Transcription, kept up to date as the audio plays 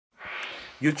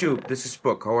YouTube, this is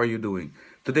Puck. How are you doing?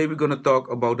 Today we're gonna talk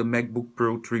about the MacBook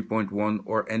Pro 3.1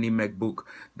 or any MacBook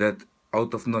that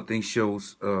out of nothing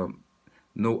shows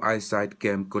no iSIGHT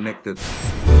cam connected.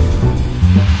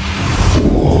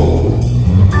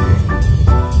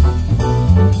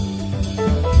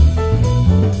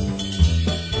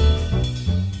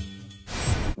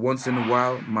 Once in a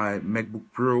while, my MacBook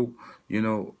Pro,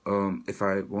 if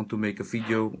I want to make a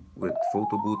video with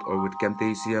Photo Booth or with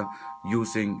Camtasia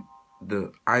using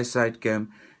the iSIGHT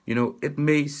cam, it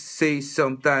may say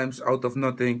sometimes out of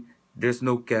nothing, there's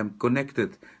no cam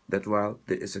connected. That while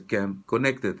there is a cam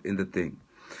connected in the thing.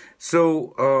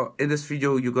 So in this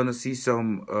video, you're gonna see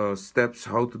some steps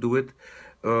how to do it.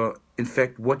 In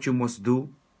fact, what you must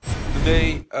do.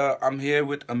 Today, I'm here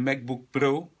with a MacBook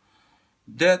Pro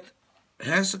that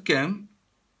has a cam,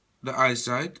 the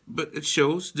iSIGHT, but it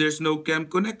shows there's no cam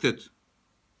connected.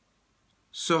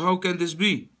 So how can this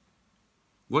be?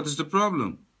 What is the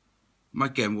problem? My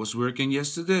cam was working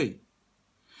yesterday.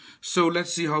 So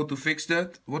let's see how to fix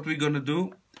that. What we're gonna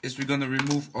do is we're gonna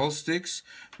remove all sticks.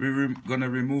 We're gonna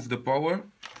remove the power.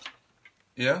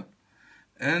 Yeah.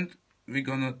 And we're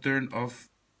gonna turn off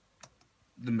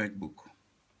the MacBook.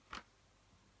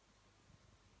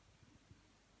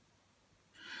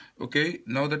 Okay,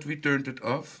 now that we turned it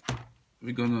off,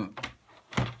 we're gonna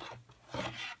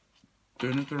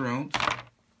turn it around.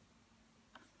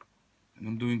 And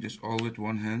I'm doing this all with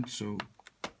one hand, so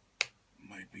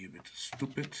might be a bit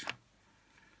stupid.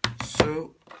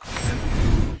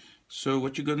 So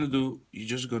what you're gonna do, you're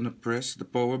just gonna press the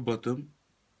power button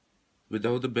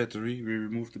without the battery. We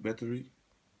remove the battery.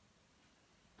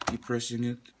 Keep pressing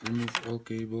it, remove all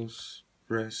cables,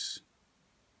 press.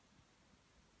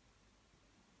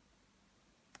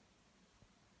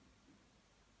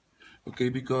 Okay,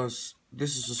 because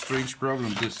this is a strange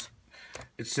problem.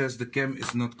 It says the cam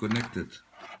is not connected.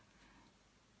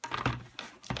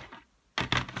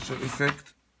 So in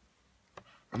fact,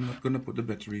 I'm not gonna put the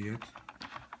battery yet.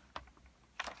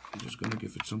 I'm just gonna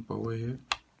give it some power here.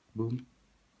 Boom.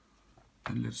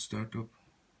 And let's start up.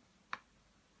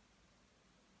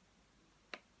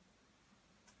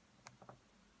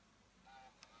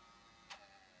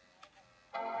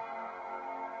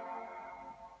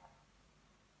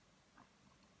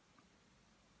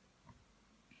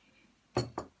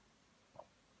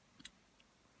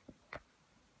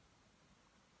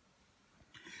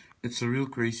 It's a real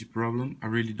crazy problem. I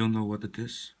really don't know what it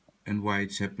is and why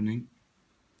it's happening.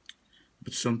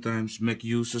 But sometimes Mac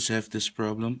users have this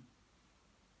problem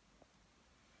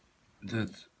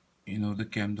that, the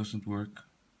cam doesn't work.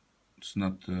 It's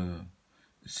not, it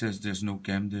says there's no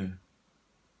cam there.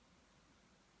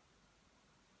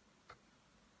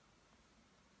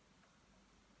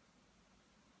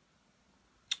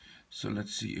 So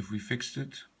let's see if we fixed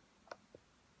it.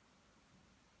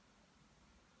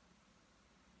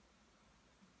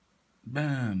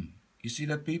 Bam! You see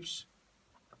that, peeps?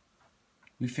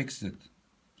 We fixed it.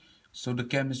 So the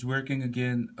cam is working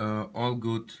again, all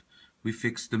good. We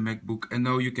fixed the MacBook, and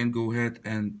now you can go ahead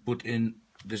and put in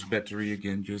this battery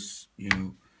again. Just,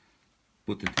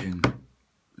 put it in,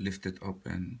 lift it up,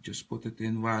 and just put it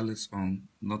in while it's on.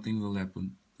 Nothing will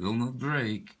happen. It will not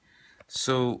break.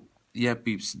 So, yeah,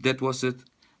 peeps, that was it.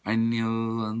 I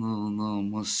know,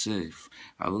 must save.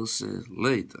 I will say it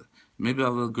later. Maybe I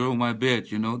will grow my beard,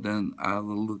 then I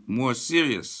will look more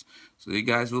serious. So you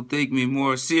guys will take me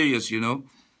more serious,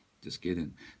 Just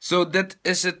kidding. So that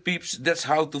is it, peeps. That's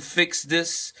how to fix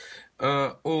this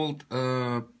old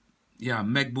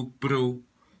MacBook Pro.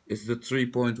 It's the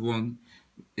 3.1.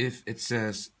 If it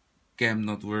says cam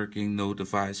not working, no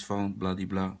device found, blah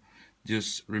blah,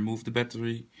 just remove the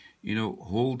battery.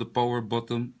 Hold the power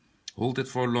button. Hold it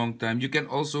for a long time. You can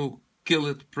also kill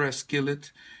it, press kill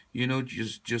it.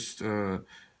 Just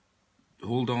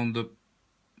hold on the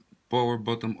power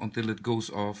button until it goes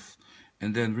off,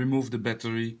 and then remove the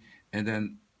battery, and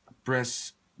then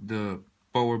press the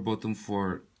power button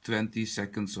for 20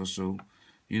 seconds or so.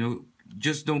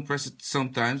 Just don't press it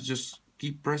sometimes, just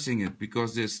keep pressing it,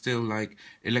 because there's still like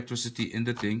electricity in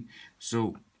the thing.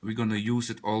 So we're gonna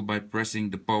use it all by pressing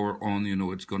the power on.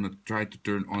 It's gonna try to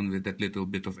turn on with that little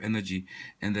bit of energy,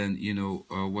 and then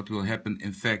what will happen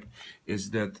in fact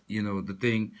is that the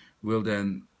thing will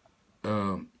then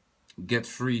get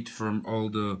freed from all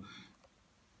the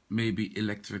maybe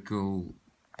electrical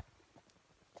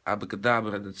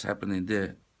abracadabra that's happening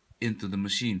there into the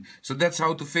machine. So that's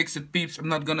how to fix it, peeps. I'm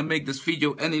not gonna make this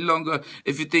video any longer.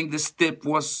 If you think this tip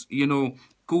was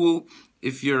cool,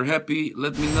 If you're happy,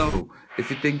 let me know. If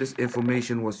you think this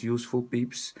information was useful,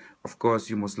 peeps, of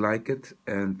course you must like it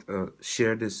and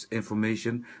share this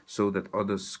information so that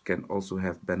others can also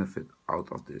have benefit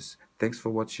out of this. Thanks for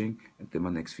watching. Until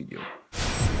my next video.